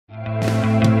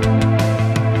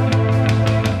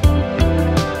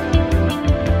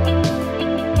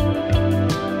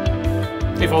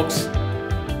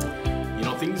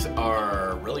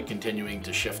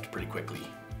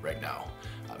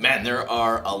there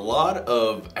are a lot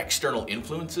of external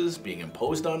influences being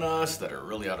imposed on us that are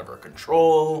really out of our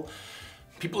control.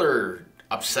 People are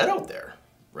upset out there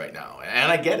right now, and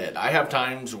I get it. I have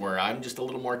times where I'm just a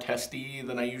little more testy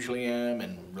than I usually am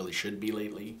and really should be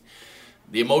lately.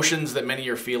 The emotions that many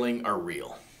are feeling are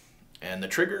real, and the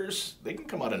triggers, they can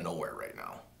come out of nowhere right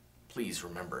now. Please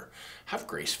remember, have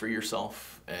grace for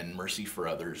yourself and mercy for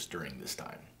others during this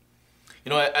time. You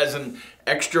know, as an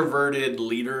extroverted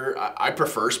leader, I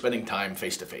prefer spending time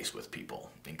face-to-face with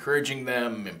people, encouraging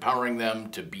them, empowering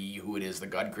them to be who it is that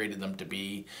God created them to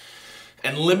be,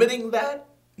 and limiting that,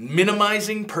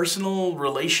 minimizing personal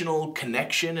relational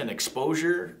connection and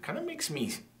exposure kind of makes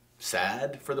me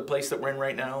sad for the place that we're in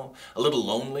right now, a little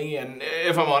lonely, and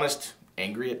if I'm honest,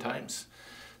 angry at times.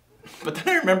 But then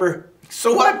I remember,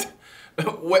 so what?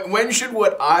 When should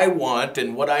what I want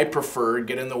and what I prefer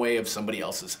get in the way of somebody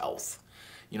else's health?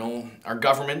 You know, our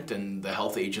government and the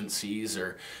health agencies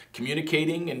are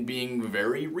communicating and being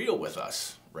very real with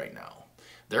us right now.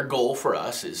 Their goal for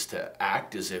us is to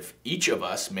act as if each of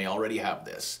us may already have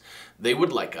this. They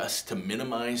would like us to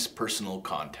minimize personal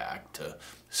contact, to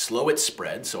slow its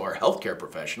spread so our healthcare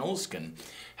professionals can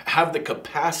have the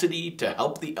capacity to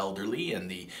help the elderly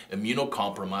and the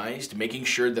immunocompromised, making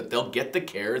sure that they'll get the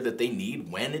care that they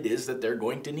need when it is that they're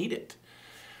going to need it.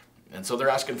 And so they're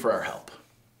asking for our help.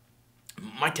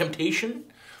 My temptation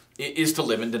is to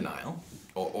live in denial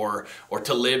or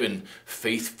to live in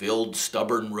faith-filled,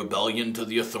 stubborn rebellion to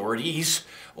the authorities,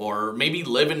 or maybe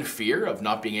live in fear of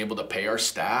not being able to pay our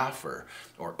staff, or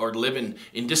live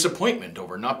in disappointment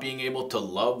over not being able to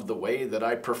love the way that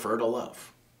I prefer to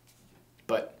love.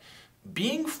 But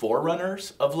being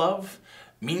forerunners of love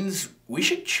means we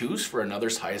should choose for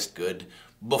another's highest good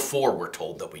before we're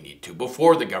told that we need to,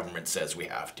 before the government says we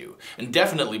have to, and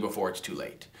definitely before it's too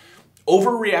late.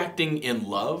 Overreacting in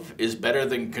love is better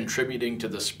than contributing to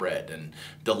the spread and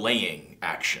delaying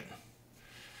action.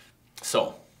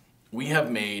 So, we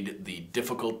have made the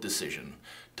difficult decision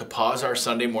to pause our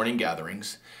Sunday morning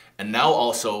gatherings and now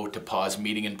also to pause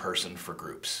meeting in person for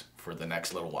groups for the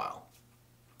next little while.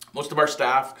 Most of our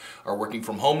staff are working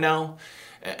from home now,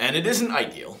 and it isn't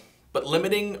ideal, but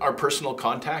limiting our personal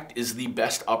contact is the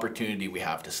best opportunity we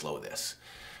have to slow this.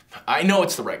 I know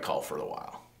it's the right call for a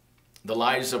while. The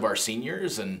lives of our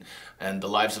seniors and the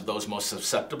lives of those most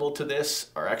susceptible to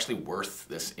this are actually worth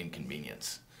this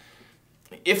inconvenience.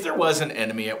 If there was an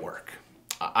enemy at work,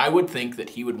 I would think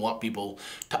that he would want people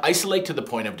to isolate to the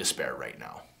point of despair right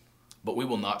now. But we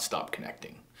will not stop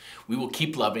connecting. We will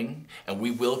keep loving, and we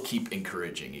will keep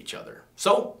encouraging each other.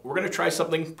 So we're going to try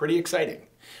something pretty exciting.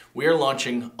 We are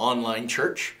launching online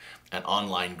church and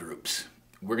online groups.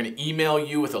 We're going to email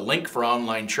you with a link for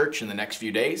online church in the next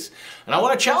few days. And I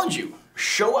want to challenge you.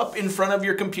 Show up in front of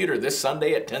your computer this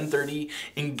Sunday at 10:30.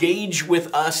 Engage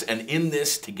with us and in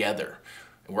this together.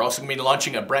 And we're also going to be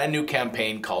launching a brand new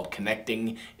campaign called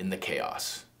Connecting in the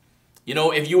Chaos. You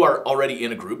know, if you are already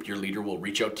in a group, your leader will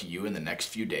reach out to you in the next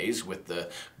few days with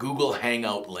the Google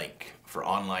Hangout link for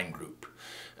online group.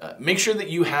 Make sure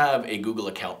that you have a Google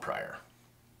account prior.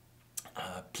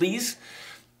 Please,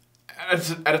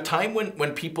 at a time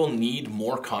when people need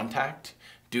more contact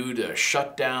due to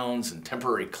shutdowns and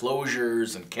temporary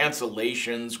closures and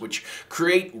cancellations, which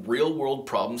create real-world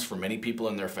problems for many people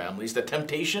and their families, the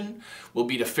temptation will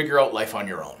be to figure out life on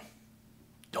your own.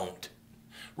 Don't.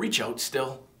 Reach out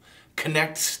still.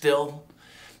 Connect still.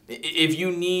 If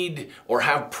you need or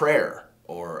have prayer,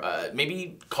 or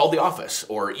maybe call the office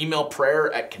or email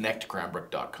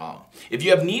prayer@connectcranbrook.com. If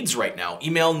you have needs right now,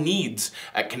 email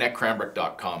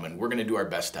needs@connectcranbrook.com, and we're going to do our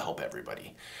best to help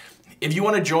everybody. If you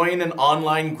want to join an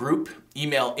online group,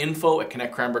 email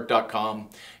info@connectcranbrook.com.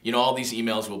 You know, all these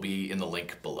emails will be in the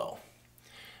link below.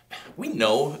 We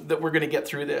know that we're going to get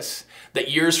through this, that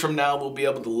years from now we'll be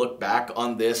able to look back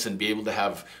on this and be able to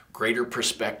have greater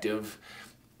perspective.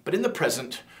 But in the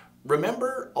present,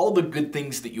 remember all the good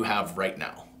things that you have right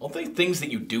now. All the things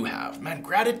that you do have. Man,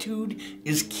 gratitude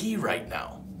is key right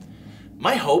now.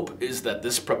 My hope is that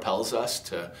this propels us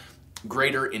to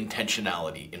greater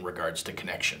intentionality in regards to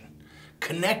connection.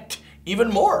 Connect even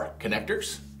more,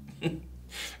 connectors.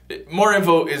 More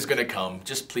info is going to come.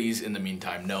 Just please, in the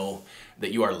meantime, know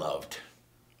that you are loved.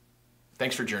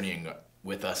 Thanks for journeying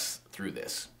with us through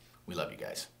this. We love you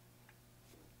guys.